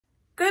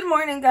Good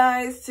morning,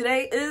 guys.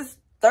 Today is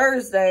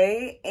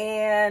Thursday,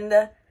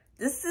 and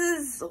this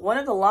is one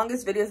of the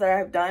longest videos that I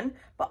have done,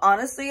 but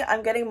honestly,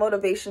 I'm getting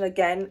motivation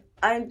again.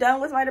 I'm done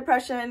with my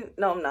depression.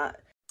 No, I'm not.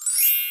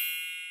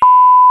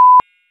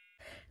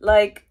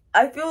 Like,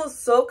 I feel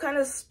so kind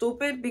of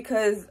stupid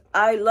because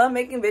I love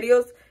making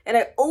videos and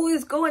I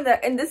always go in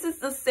that, and this is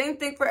the same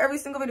thing for every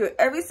single video.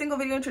 Every single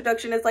video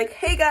introduction is like,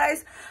 hey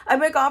guys, I've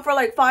been gone for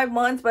like 5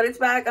 months, but it's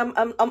back.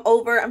 I'm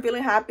over. I'm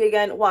feeling happy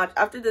again. Watch,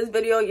 after this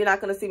video, you're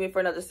not going to see me for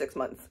another 6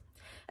 months.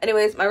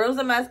 Anyways, my room's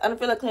a mess. I don't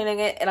feel like cleaning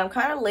it, and I'm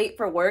kind of late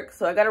for work,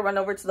 so I got to run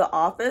over to the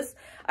office.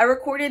 I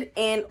recorded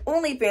an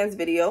OnlyFans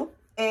video.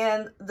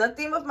 And the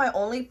theme of my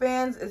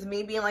OnlyFans is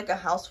me being like a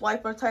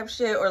housewife or type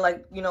shit, or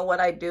like, you know, what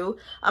I do.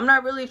 I'm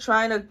not really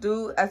trying to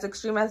do as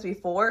extreme as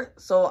before,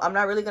 so I'm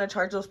not really going to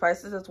charge those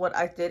prices as what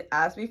I did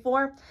as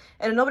before.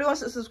 And if nobody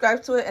wants to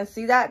subscribe to it and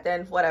see that,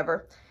 then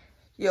whatever.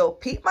 Yo,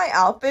 peep my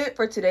outfit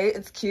for today.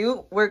 It's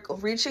cute. We're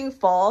reaching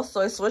fall, so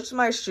I switched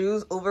my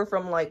shoes over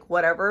from like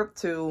whatever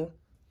to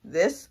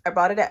this. I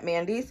bought it at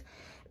Mandy's.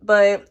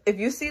 But if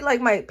you see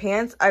like my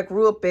pants, I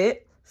grew a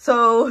bit.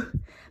 So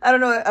I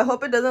don't know. I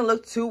hope it doesn't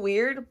look too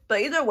weird. But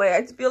either way,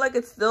 I feel like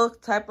it's still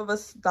type of a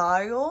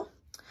style.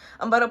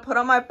 I'm about to put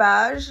on my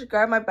badge,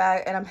 grab my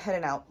bag, and I'm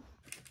heading out.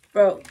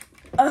 Bro,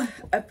 I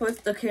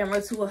put the camera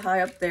too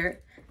high up there.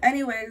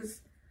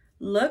 Anyways,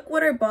 look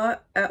what I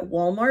bought at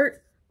Walmart.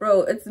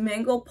 Bro, it's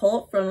mango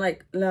pulp from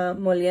like La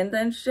Molienda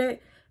and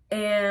shit.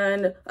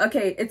 And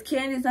okay, it's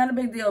candy. It's not a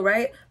big deal,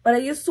 right? But I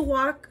used to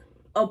walk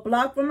a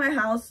block from my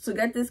house to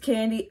get this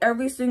candy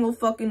every single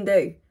fucking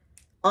day.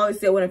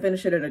 Obviously, I wouldn't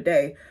finish it in a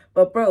day.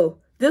 But, bro,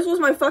 this was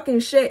my fucking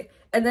shit.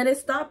 And then it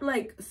stopped,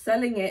 like,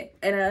 selling it.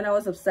 And I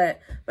was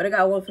upset. But I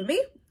got one for me.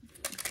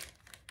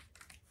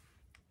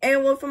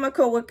 And one for my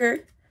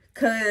coworker.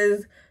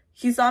 Because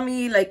he saw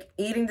me, like,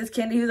 eating this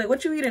candy. He was like,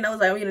 what you eating? I was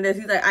like, I'm eating this.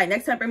 He's like, all right,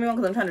 next time bring me one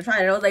because I'm trying to try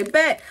it. And I was like,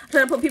 bet. I'm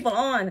trying to put people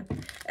on.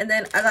 And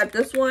then I got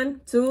this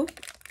one, too.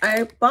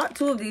 I bought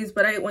 2 of these,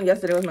 but I ate one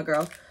yesterday with my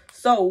girl.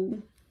 So,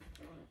 all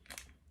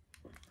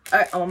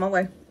right, I'm on my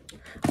way.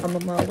 I'm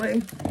on my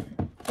way.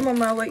 I'm on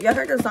my way. Y'all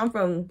heard the song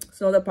from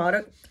Snow the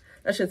Product?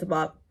 That shit's a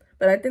bop.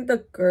 But I think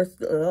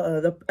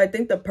I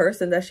think the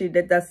person that she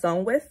did that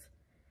song with,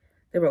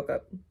 they broke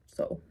up.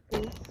 So,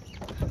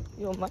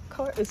 yo, my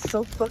car is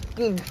so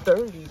fucking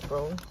dirty,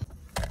 bro.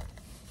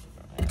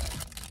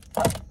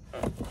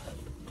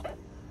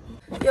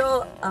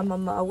 Yo, I'm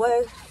on my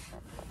way.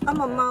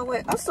 I'm on my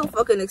way. I'm so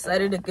fucking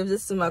excited to give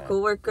this to my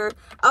coworker.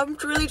 I'm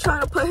really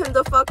trying to put him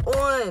the fuck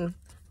on.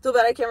 Too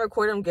bad I can't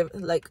record him,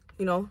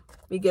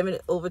 me giving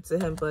it over to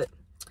him, but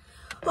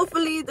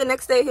hopefully the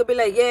next day he'll be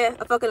like, yeah,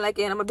 I fucking like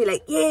it. And I'm gonna be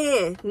like,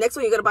 yeah. Next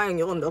one you gotta buy on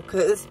your own though,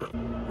 cause we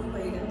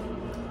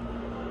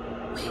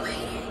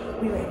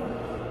waiting.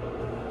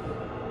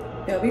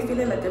 Yeah, we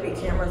feeling like there be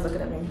cameras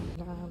looking at me.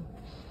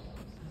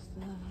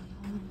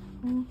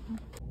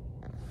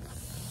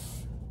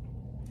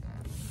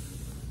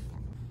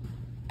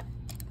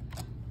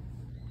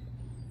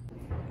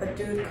 A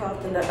dude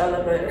coughed in the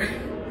elevator.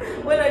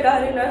 When I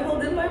got in, I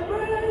held in my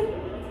breath.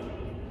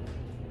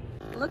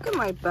 Look at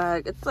my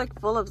bag. It's like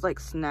full of like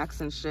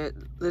snacks and shit.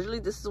 Literally,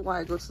 this is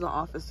why I go to the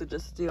office to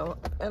just steal.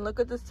 And look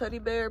at this teddy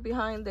bear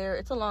behind there.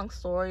 It's a long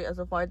story as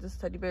of why this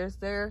teddy bear is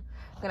there.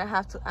 I'm gonna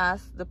have to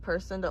ask the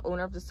person, the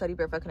owner of this teddy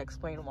bear, if I can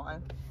explain why.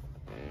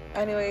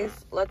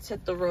 Anyways, let's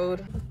hit the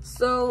road.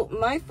 So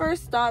my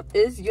first stop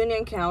is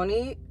Union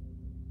County.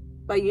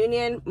 By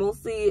Union,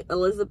 mostly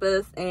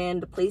Elizabeth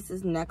and the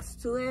places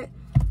next to it.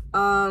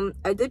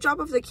 I did drop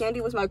off the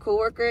candy with my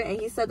coworker, and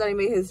he said that I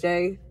made his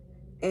day.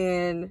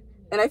 And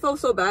I felt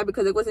so bad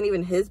because it wasn't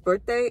even his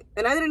birthday.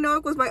 And I didn't know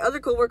it was my other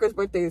coworker's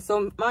birthday.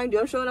 So, mind you,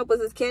 I'm showing up with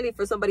this candy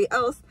for somebody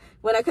else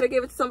when I could have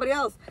gave it to somebody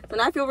else.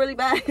 And I feel really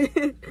bad.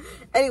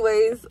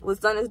 Anyways, what's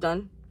done is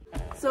done.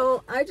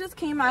 So, I just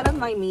came out of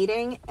my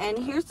meeting. And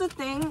here's the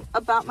thing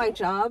about my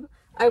job.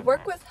 I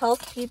work with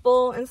health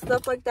people and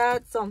stuff like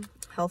that. So,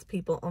 health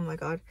people, oh my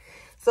God.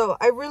 So,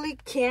 I really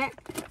can't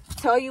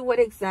tell you what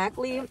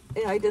exactly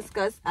I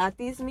discuss at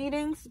these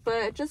meetings.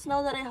 But just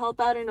know that I help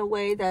out in a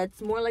way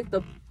that's more like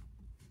the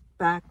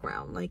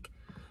background, like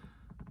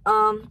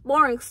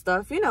boring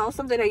stuff, you know,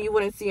 something that you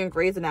wouldn't see in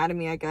Grey's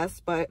Anatomy, I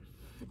guess. But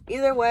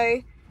either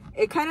way,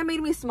 it kind of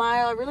made me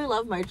smile. I really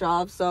love my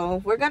job.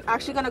 So we're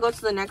actually gonna go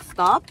to the next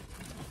stop,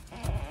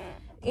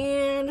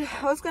 and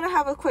I was gonna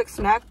have a quick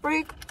snack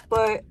break,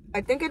 but I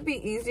think it'd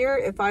be easier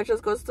if I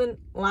just go to the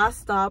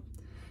last stop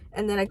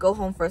and then I go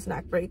home for a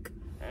snack break.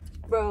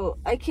 Bro,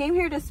 I came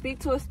here to speak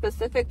to a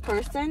specific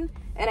person,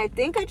 and I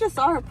think I just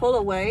saw her pull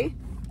away.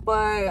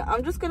 But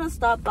I'm just gonna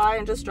stop by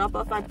and just drop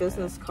off my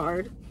business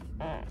card.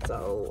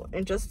 So,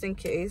 and just in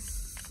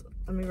case,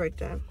 let me write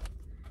down.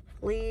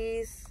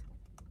 Please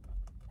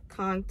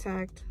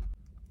contact.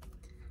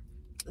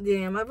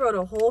 Damn, I wrote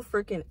a whole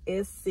freaking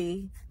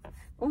essay.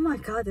 Oh my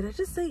God, did I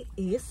just say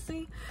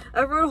essay?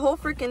 I wrote a whole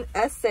freaking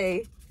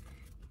essay.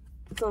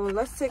 So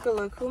let's take a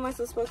look. Who am I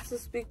supposed to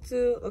speak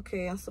to?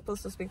 Okay, I'm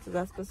supposed to speak to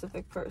that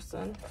specific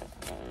person.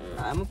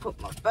 I'm gonna put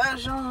my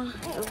badge on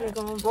and we're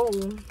gonna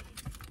roll.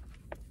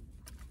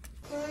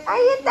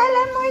 Ahí está el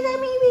amor de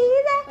mi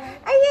vida.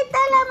 Ahí está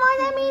el amor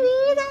de mi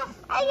vida.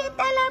 Ahí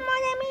está el amor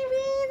de mi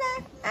vida.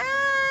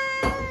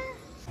 Ah.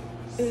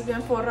 Y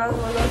bien forrado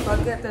los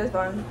paquetes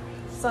van.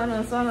 Son.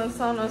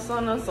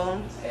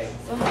 Hey,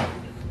 I'm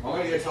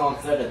gonna get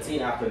on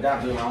 17 after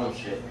that, do my own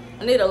shit.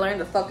 I need to learn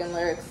the fucking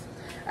lyrics.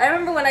 I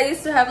remember when I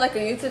used to have like a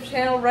YouTube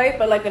channel, right?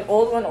 But like an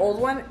old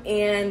one.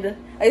 And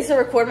I used to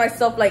record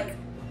myself like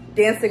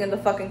dancing in the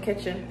fucking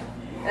kitchen.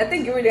 I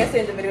think you were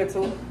dancing in the video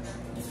too.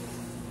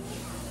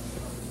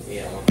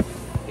 Yeah,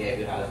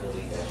 you had to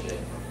delete that shit.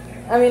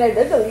 I mean, I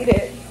did delete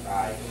it.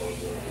 Alright,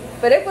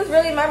 but it was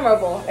really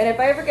memorable. And if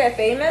I ever get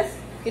famous,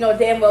 you know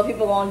damn well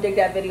people won't dig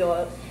that video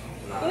up.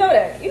 Nah.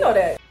 You know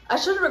that. I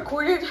should have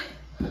recorded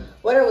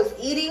what I was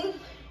eating,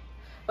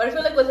 but I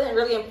feel like it wasn't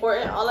really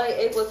important. All I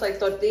ate was like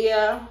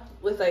tortilla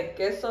with like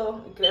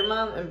queso,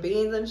 crema, and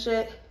beans and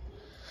shit.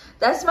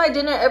 That's my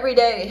dinner every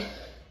day.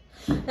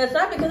 And it's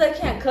not because I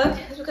can't cook,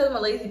 it's because I'm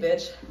a lazy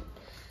bitch.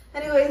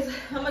 Anyways,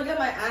 I'm gonna get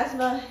my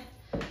asthma.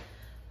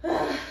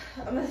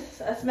 I'm an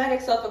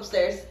asthmatic self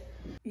upstairs.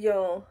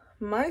 Yo,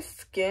 my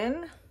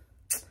skin,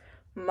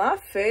 my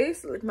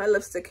face, like my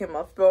lipstick came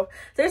off, bro.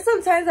 There's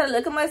sometimes I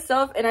look at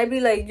myself and I be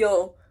like,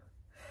 yo,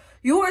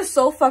 you are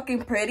so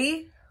fucking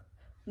pretty.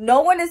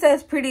 No one is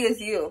as pretty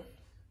as you.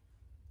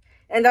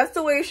 And that's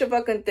the way you should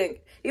fucking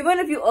think. Even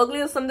if you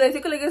ugly or some days,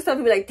 you can look at yourself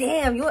and be like,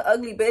 damn, you an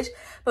ugly bitch.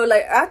 But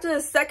like after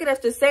a second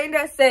after saying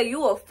that, say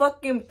you a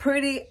fucking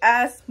pretty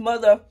ass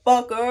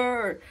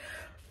motherfucker.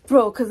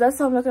 Bro, cause that's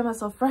how I'm looking at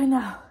myself right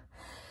now.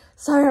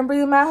 Sorry, I'm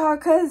breathing my hard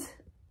cause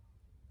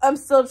I'm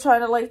still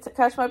trying to like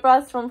catch my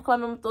breath from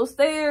climbing up those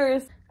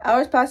stairs.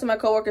 Hours passing, my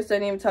coworkers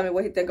didn't even tell me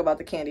what he think about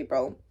the candy,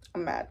 bro.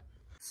 I'm mad.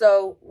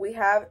 So we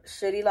have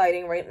shitty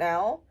lighting right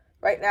now.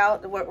 Right now,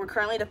 what we're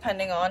currently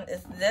depending on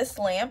is this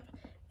lamp.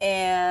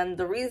 And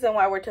the reason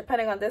why we're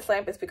depending on this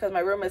lamp is because my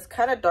room is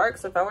kind of dark.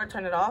 So if I were to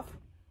turn it off,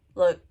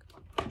 look.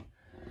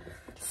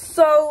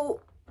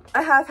 So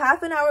I have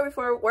half an hour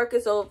before work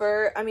is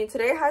over. I mean,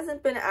 today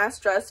hasn't been as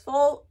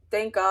stressful,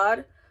 thank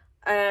God.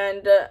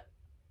 And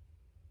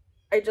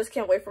I just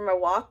can't wait for my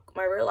walk,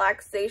 my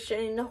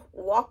relaxation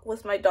walk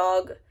with my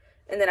dog.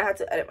 And then I had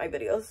to edit my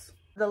videos.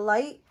 The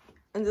light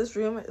in this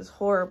room is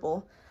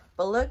horrible.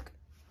 But look,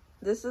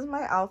 this is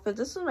my outfit.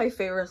 This is my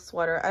favorite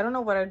sweater. I don't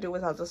know what I'd do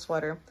without the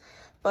sweater.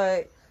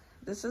 But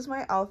this is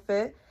my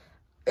outfit.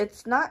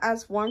 It's not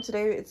as warm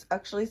today. It's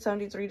actually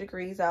 73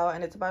 degrees out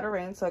and it's about to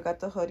rain. So I got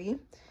the hoodie.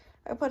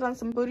 I put on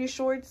some booty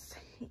shorts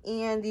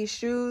and these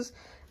shoes.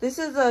 This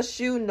is a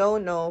shoe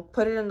no.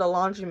 Put it in the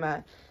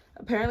laundromat.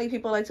 Apparently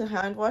people like to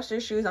hand wash their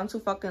shoes. I'm too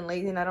fucking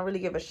lazy and I don't really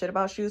give a shit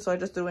about shoes. So I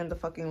just threw in the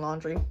fucking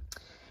laundry.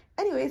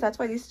 Anyways, that's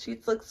why these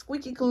sheets look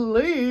squeaky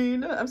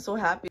clean. I'm so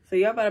happy. So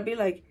y'all better be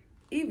like,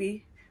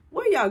 Evie,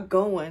 where y'all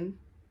going?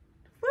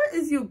 Where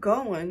is you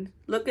going?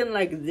 Looking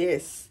like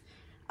this.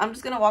 I'm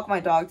just gonna walk my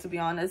dog, to be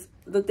honest.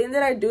 The thing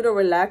that I do to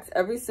relax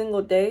every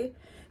single day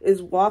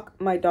is walk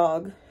my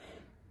dog.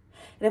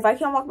 And if I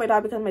can't walk my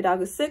dog because my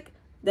dog is sick,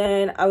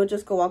 then I would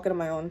just go walk it on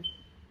my own.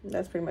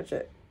 That's pretty much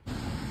it.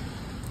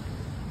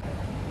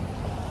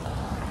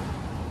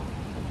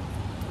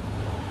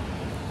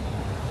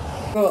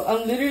 Bro,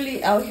 I'm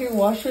literally out here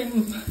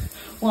washing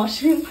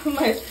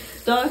my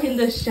dog in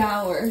the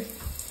shower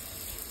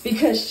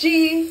because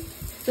she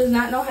does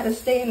not know how to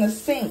stay in the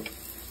sink.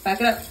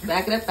 Back it up,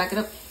 back it up, back it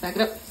up, back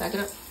it up, back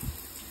it up.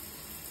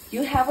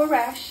 You have a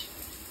rash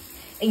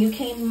and you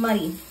came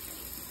muddy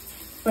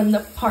from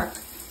the park.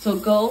 So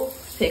go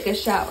take a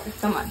shower.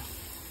 Come on.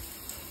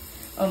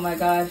 Oh my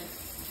God.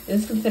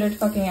 Is this considered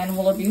fucking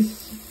animal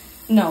abuse?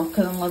 No,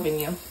 because I'm loving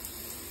you.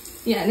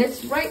 Yeah, and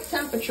it's right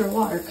temperature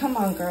water. Come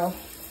on, girl.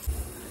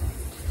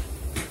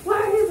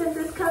 Why isn't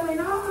this coming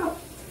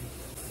off?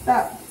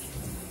 Stop.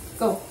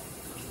 Go.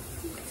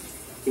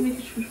 Give me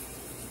the shoe.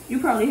 You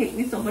probably hate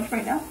me so much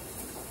right now.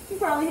 You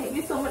probably hate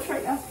me so much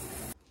right now.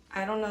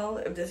 I don't know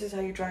if this is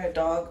how you dry a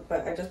dog,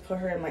 but I just put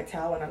her in my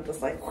towel and I'm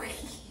just like,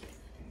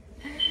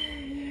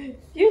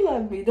 you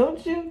love me,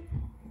 don't you?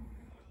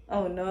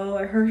 Oh no,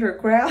 I heard her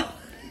growl.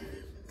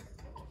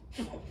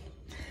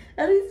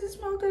 At least it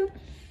smells good.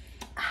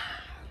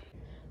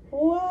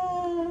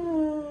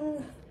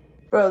 Wow.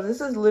 Bro, this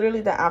is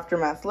literally the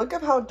aftermath. Look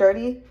at how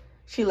dirty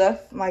she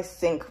left my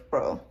sink,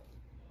 bro.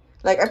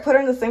 Like, I put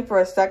her in the sink for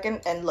a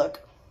second and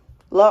look.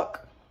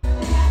 Look.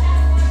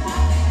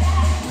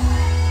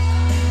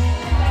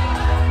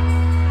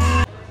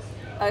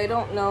 I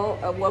don't know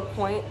at what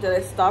point did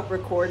I stop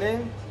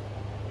recording,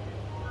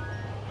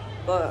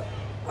 but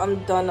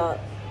I'm done up.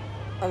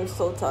 I'm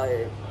so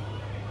tired.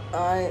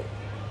 I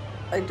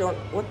don't,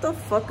 what the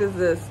fuck is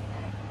this?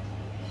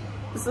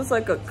 This is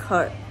like a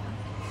cut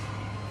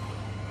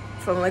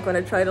from like when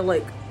I tried to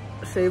like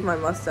shave my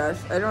mustache.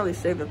 I didn't really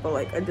shave it, but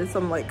like I did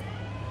some like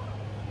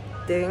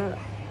thing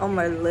on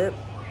my lip.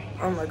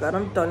 Oh my God,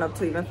 I'm done up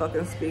to even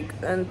fucking speak.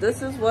 And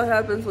this is what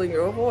happens when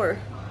you're a whore.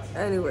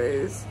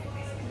 Anyways,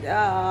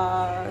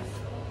 yeah.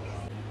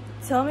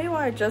 Tell me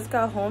why I just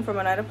got home from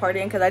a night of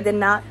partying because I did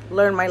not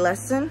learn my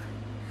lesson.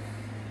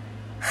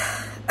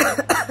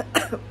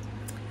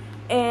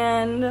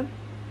 And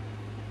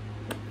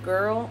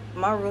Girl,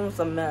 my room's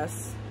a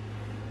mess.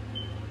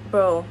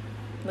 Bro,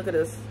 look at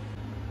this.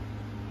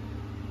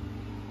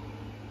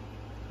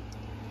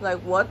 Like,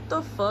 what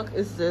the fuck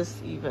is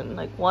this even?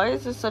 Like, why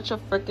is this such a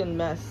freaking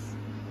mess?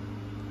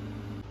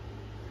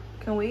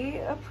 Can we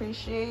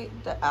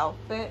appreciate the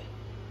outfit?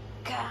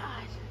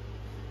 God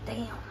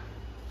damn.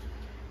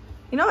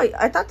 You know,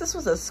 I thought this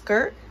was a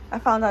skirt. I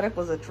found out it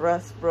was a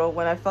dress, bro,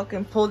 when I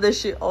fucking pulled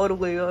this shit all the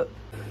way up.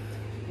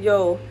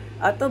 Yo,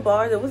 at the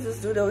bar, there was this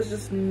dude that was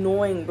just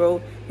annoying,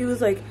 bro. He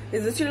was like,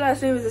 is this your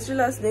last name? Is this your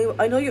last name?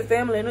 I know your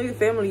family. I know your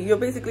family. You're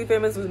basically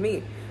famous with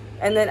me.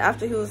 And then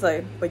after he was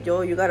like, but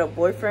yo, you got a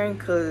boyfriend?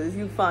 Because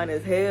you fine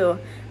as hell.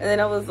 And then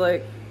I was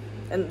like,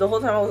 and the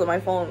whole time I was on my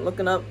phone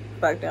looking up,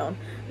 back down.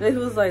 And then he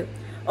was like,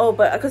 oh,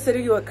 but I consider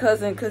you a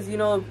cousin because, you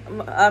know,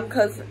 I'm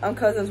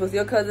cousins with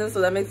your cousin,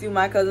 so that makes you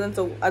my cousin,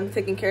 so I'm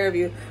taking care of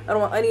you. I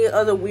don't want any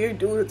other weird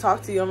dude to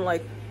talk to you. I'm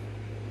like,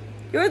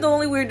 you're the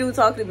only weird dude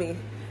talking to me.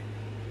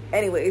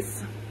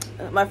 Anyways,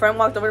 my friend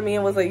walked over to me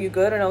and was like, you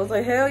good? And I was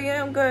like, hell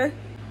yeah, I'm good.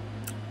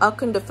 I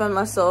can defend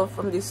myself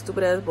from these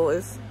stupid ass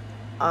boys.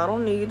 I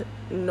don't need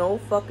no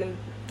fucking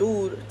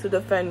dude to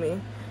defend me.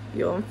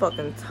 Yo, I'm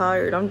fucking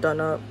tired. I'm done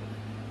up.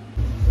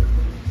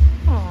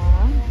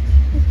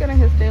 He's getting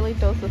his daily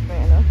dose of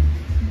Fanta.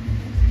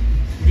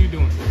 What are you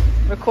doing?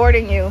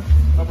 Recording you.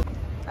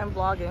 I'm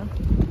vlogging.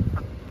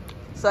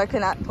 So I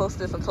cannot post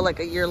this until like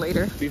a year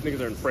later. These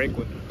niggas are in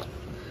Franklin.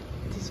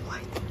 These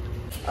white.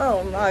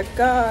 Oh my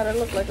god, I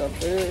look like a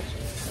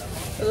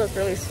bitch. I look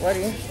really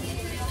sweaty.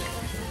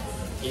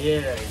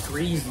 Yeah,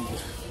 greasy.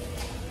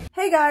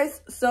 Hey guys,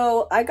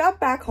 so I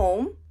got back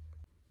home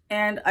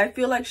and I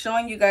feel like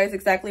showing you guys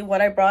exactly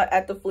what I brought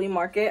at the flea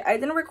market. I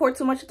didn't record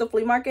too much at the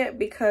flea market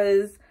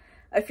because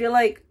I feel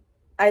like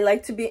I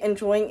like to be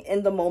enjoying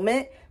in the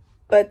moment.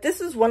 But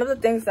this is one of the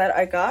things that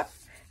I got.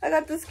 I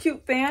got this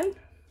cute fan.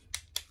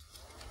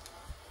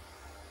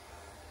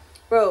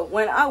 Bro,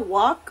 when I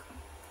walk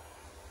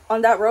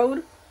on that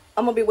road,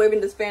 I'm gonna be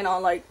waving this fan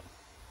on like,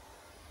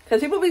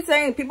 because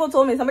people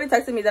told me, somebody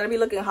texted me that I'd be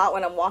looking hot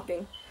when I'm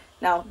walking.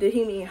 Now, did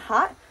he mean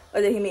hot or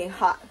did he mean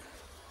hot?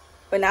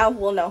 But now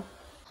we'll know.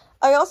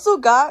 I also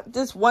got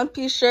this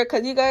one-piece shirt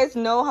because you guys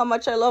know how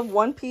much I love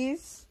one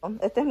piece.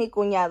 Este es mi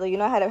cuñado. You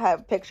know how to have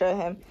a picture of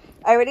him.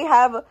 I already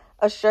have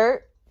a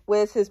shirt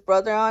with his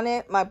brother on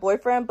it, my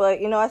boyfriend.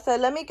 But, you know, I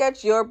said, let me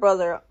get your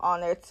brother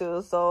on there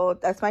too. So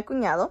that's my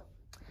cuñado.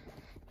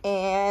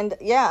 And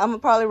yeah, I'm going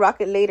to probably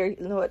rock it later.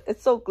 You know what?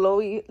 It's so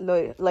glowy.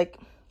 Like,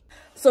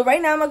 so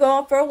right now I'm going to go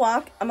out for a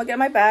walk. I'm going to get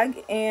my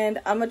bag and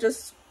I'm going to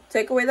just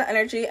take away the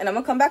energy. And I'm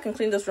going to come back and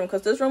clean this room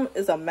because this room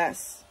is a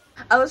mess.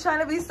 I was trying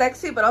to be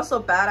sexy but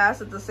also badass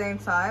at the same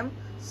time.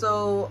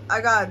 So I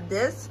got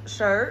this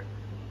shirt.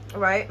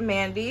 Right,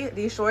 Mandy,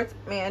 these shorts,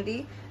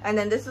 Mandy, and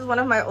then this is one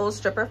of my old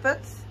stripper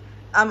fits.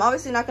 I'm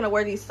obviously not gonna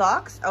wear these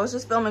socks. I was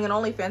just filming an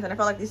OnlyFans and I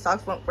felt like these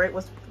socks went great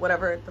with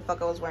whatever the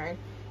fuck I was wearing.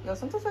 You know,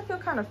 sometimes I feel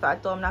kind of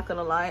fat though, I'm not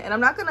gonna lie. And I'm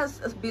not gonna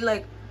be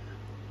like,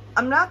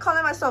 I'm not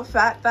calling myself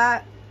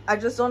fat. I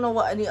just don't know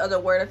what any other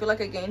word. I feel like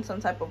I gained some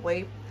type of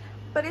weight,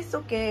 but it's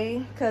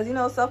okay because, you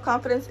know,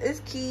 self-confidence is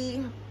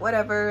key.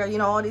 Whatever, you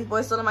know, all these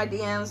boys still in my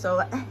DMs,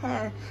 so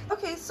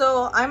okay.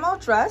 So I'm all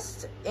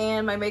dressed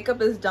and my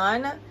makeup is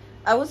done.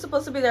 I was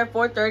supposed to be there at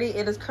 4:30.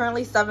 It is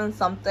currently 7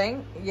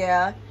 something.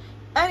 Yeah.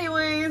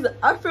 Anyways,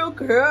 I feel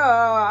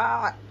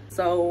good.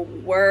 So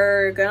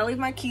we're gonna leave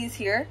my keys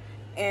here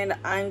and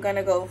I'm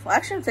gonna go, well,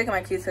 actually I'm taking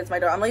my keys to my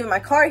door. I'm leaving my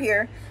car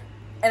here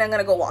and I'm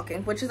gonna go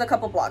walking, which is a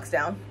couple blocks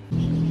down.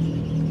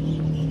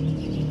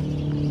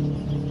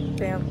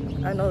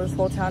 Damn, I know this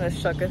whole town is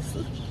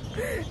shuckus.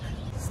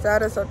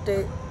 Status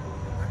update.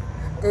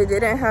 They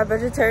didn't have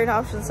vegetarian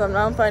options, so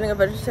now I'm finding a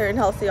vegetarian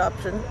healthy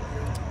option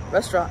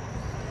restaurant.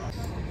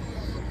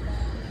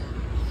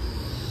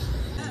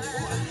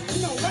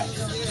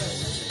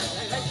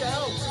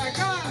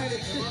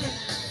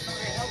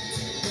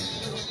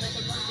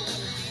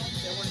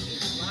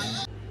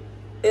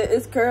 It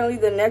is currently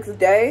the next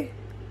day.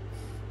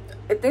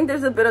 I think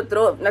there's a bit of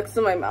throw up next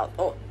to my mouth.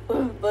 Oh,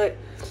 but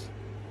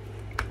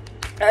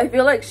I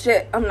feel like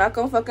shit. I'm not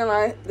gonna fucking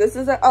lie. This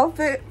is an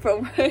outfit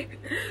from I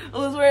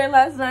was wearing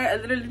last night. I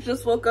literally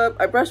just woke up.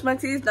 I brushed my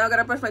teeth. Now I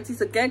gotta brush my teeth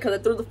again because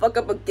I threw the fuck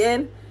up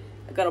again.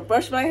 I gotta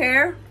brush my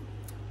hair.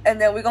 And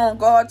then we're gonna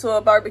go out to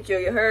a barbecue.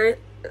 You heard?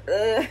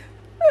 Why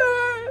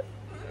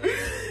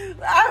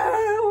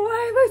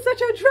am I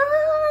such a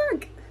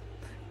drunk?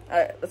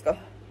 Alright, let's go.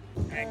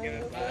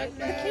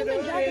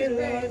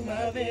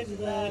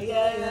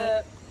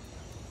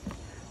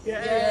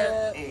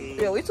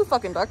 Yeah, we too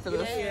fucking dark for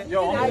this.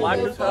 Yo, I'm black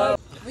as hell.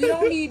 We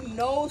don't need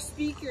no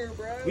speaker,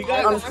 bro.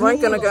 I'm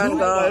drinking again,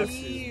 guys.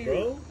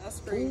 Bro. That's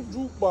crazy.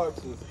 2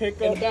 jukeboxes.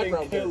 Pick up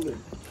and kill it.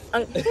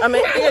 I'm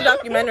making a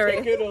documentary.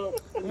 Pick it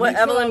up. What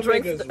Evelyn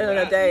drinks in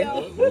a day.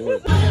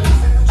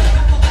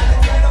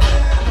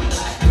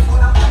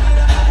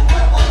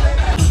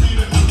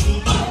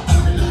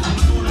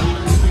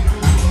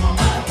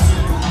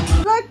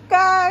 Look,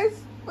 guys,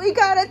 we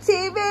got a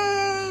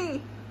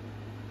TV.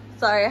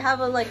 Sorry, I have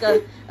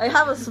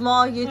a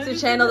small YouTube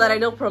channel that I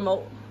don't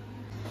promote.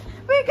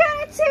 We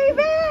got a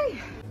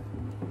TV!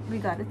 We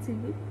got a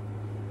TV.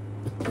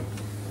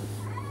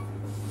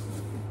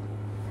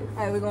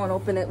 Alright, we're gonna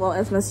open it while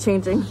Esma's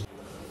changing.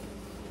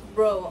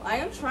 Bro, I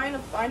am trying to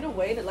find a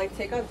way to like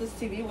take out this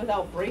TV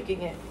without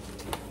breaking it.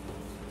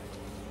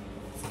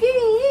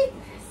 Ski!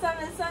 Sun,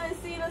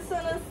 see the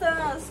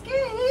sun,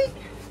 ski!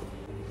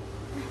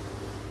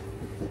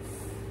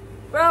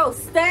 Bro,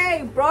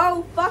 stay,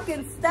 bro,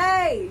 fucking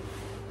stay!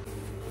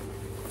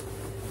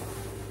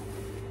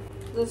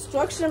 The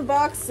instruction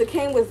box that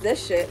came with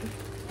this shit.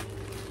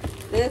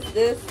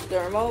 This, the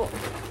remote.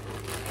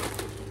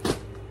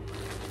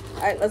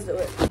 Alright, let's do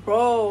it.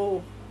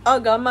 Bro, I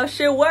got my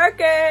shit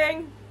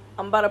working!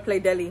 I'm about to play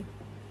Delhi.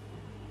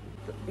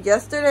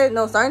 Yesterday,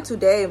 no, starting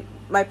today,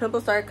 my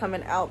pimples started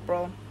coming out,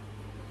 bro.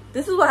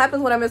 This is what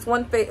happens when I miss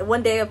one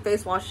day of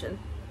face washing.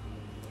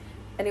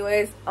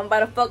 Anyways, I'm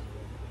about to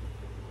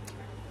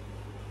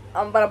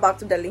box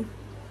to Delhi.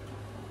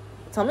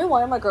 Tell me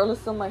why my girl is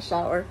still in my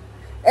shower.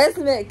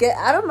 Esme, get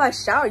out of my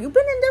shower. You've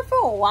been in there for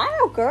a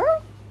while,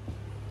 girl.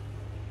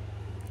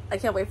 I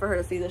can't wait for her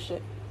to see this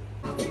shit.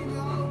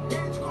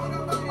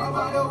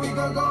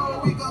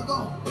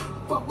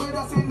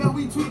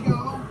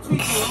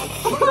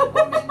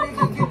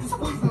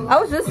 I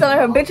was just telling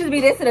her bitches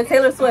be dancing to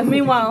Taylor Swift.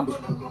 Meanwhile,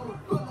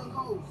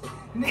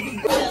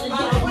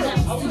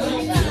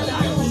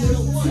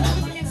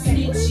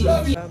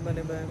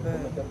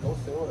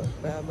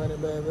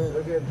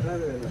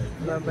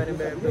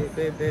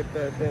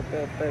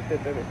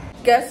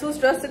 guess who's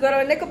dressed to go to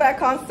a Nickelback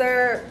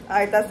concert?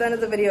 Alright, that's the end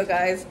of the video,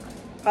 guys.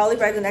 Probably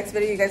by the next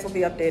video you guys will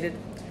be updated.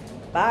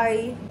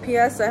 Bye.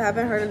 P.S. I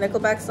haven't heard a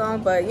Nickelback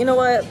song, but you know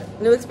what?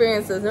 New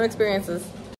experiences.